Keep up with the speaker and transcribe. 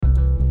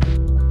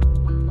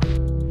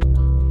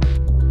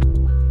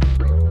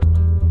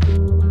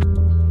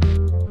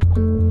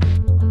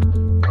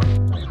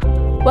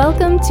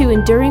Welcome to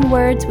Enduring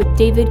Words with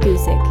David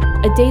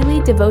Guzik, a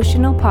daily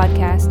devotional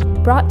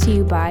podcast brought to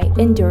you by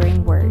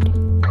Enduring Word.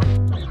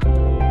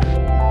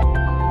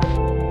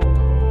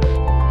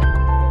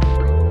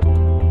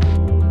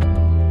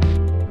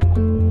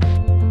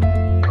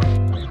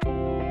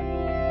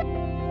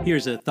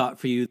 Here's a thought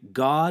for you: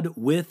 God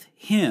with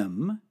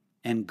him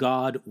and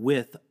God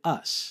with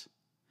us.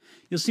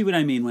 You'll see what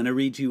I mean when I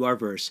read you our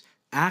verse,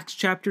 Acts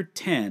chapter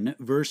 10,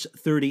 verse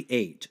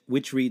 38,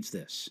 which reads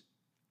this: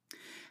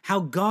 How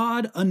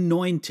God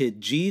anointed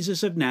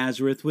Jesus of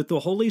Nazareth with the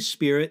Holy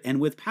Spirit and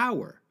with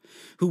power,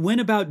 who went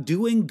about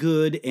doing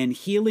good and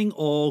healing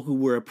all who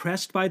were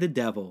oppressed by the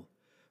devil,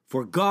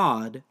 for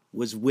God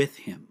was with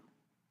him.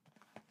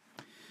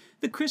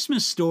 The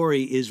Christmas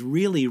story is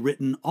really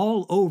written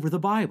all over the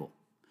Bible.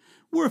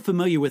 We're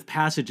familiar with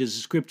passages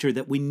of Scripture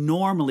that we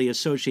normally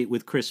associate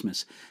with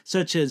Christmas,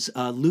 such as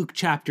Luke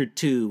chapter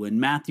 2 and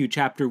Matthew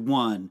chapter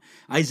 1,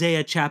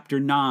 Isaiah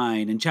chapter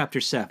 9 and chapter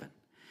 7.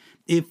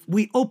 If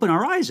we open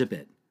our eyes a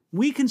bit,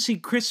 we can see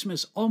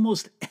Christmas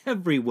almost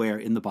everywhere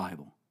in the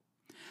Bible.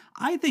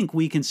 I think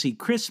we can see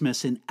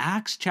Christmas in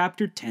Acts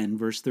chapter 10,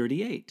 verse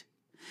 38.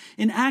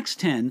 In Acts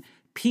 10,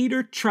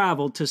 Peter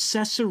traveled to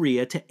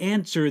Caesarea to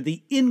answer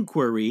the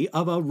inquiry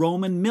of a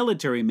Roman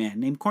military man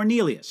named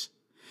Cornelius.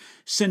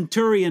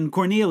 Centurion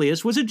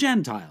Cornelius was a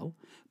Gentile,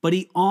 but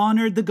he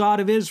honored the God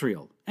of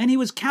Israel, and he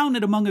was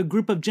counted among a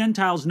group of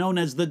Gentiles known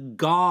as the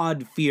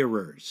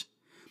God-fearers.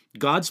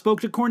 God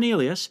spoke to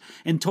Cornelius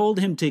and told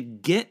him to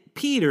get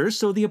Peter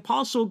so the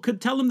apostle could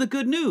tell him the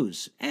good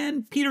news,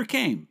 and Peter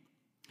came.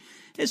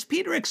 As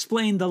Peter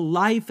explained the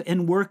life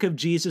and work of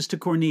Jesus to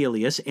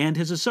Cornelius and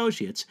his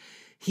associates,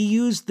 he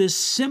used this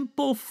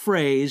simple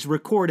phrase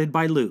recorded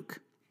by Luke: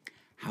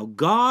 How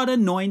God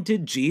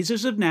anointed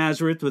Jesus of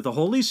Nazareth with the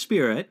Holy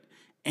Spirit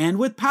and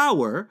with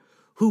power,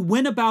 who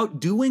went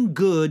about doing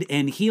good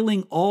and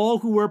healing all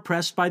who were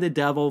oppressed by the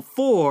devil,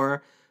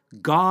 for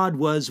God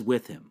was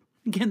with him.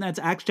 Again, that's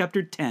Acts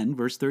chapter 10,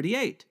 verse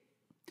 38.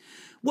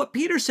 What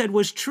Peter said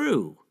was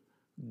true.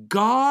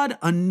 God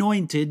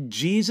anointed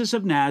Jesus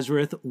of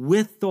Nazareth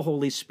with the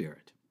Holy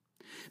Spirit,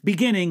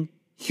 beginning,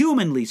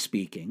 humanly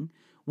speaking,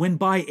 when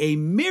by a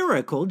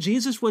miracle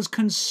Jesus was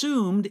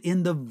consumed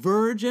in the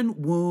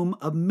virgin womb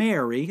of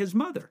Mary, his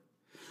mother.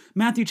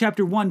 Matthew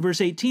chapter 1, verse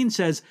 18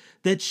 says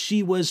that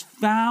she was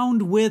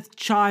found with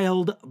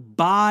child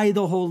by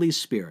the Holy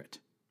Spirit.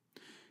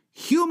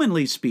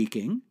 Humanly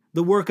speaking,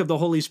 the work of the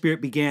Holy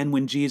Spirit began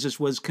when Jesus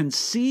was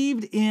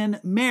conceived in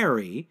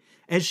Mary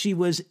as she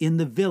was in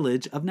the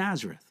village of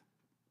Nazareth.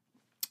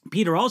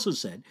 Peter also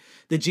said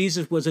that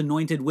Jesus was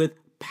anointed with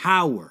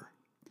power.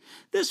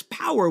 This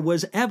power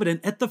was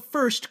evident at the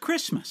first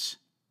Christmas.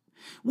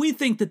 We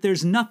think that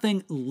there's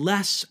nothing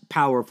less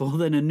powerful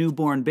than a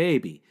newborn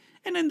baby.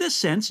 And in this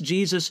sense,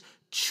 Jesus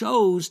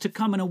chose to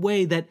come in a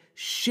way that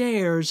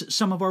shares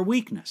some of our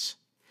weakness.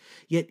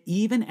 Yet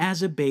even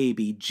as a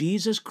baby,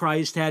 Jesus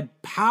Christ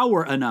had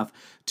power enough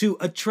to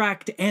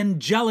attract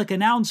angelic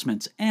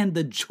announcements and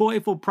the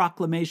joyful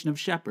proclamation of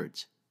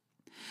shepherds.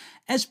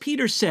 As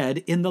Peter said,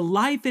 in the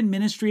life and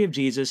ministry of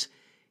Jesus,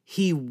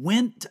 he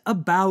went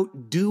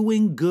about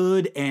doing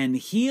good and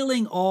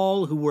healing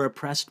all who were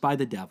oppressed by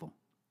the devil.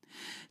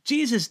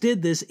 Jesus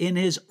did this in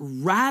his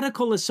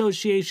radical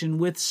association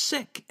with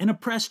sick and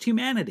oppressed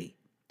humanity.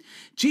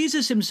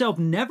 Jesus himself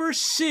never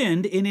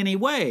sinned in any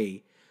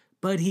way,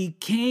 but he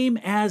came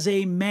as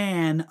a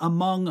man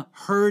among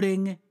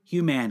hurting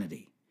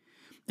humanity.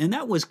 And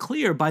that was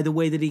clear by the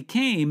way that he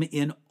came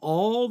in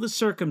all the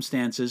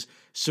circumstances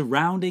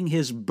surrounding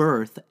his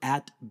birth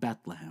at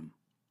Bethlehem.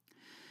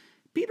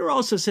 Peter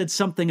also said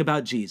something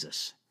about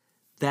Jesus,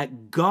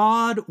 that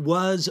God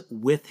was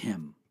with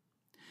him.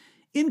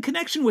 In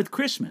connection with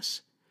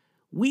Christmas,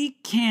 we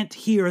can't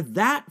hear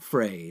that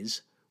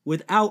phrase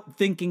without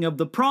thinking of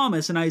the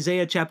promise in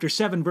Isaiah chapter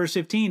 7, verse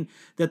 15,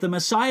 that the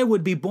Messiah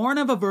would be born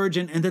of a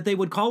virgin and that they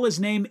would call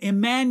his name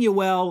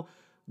Emmanuel,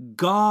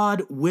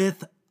 God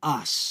with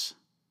us.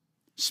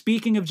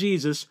 Speaking of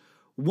Jesus,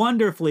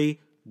 wonderfully,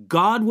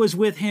 God was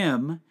with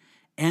him,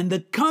 and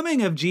the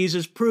coming of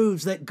Jesus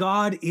proves that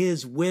God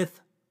is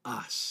with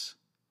us.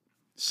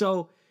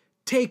 So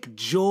take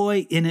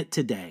joy in it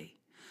today.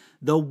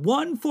 The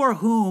one for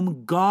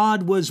whom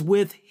God was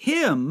with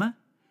him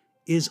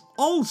is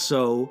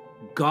also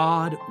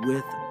God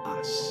with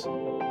us.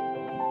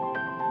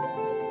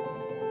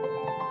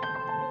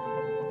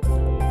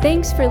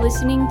 Thanks for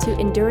listening to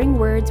Enduring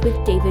Words with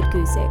David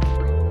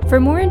Guzik.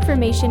 For more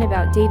information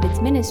about David's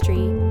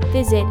ministry,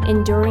 visit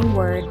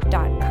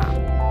enduringword.org.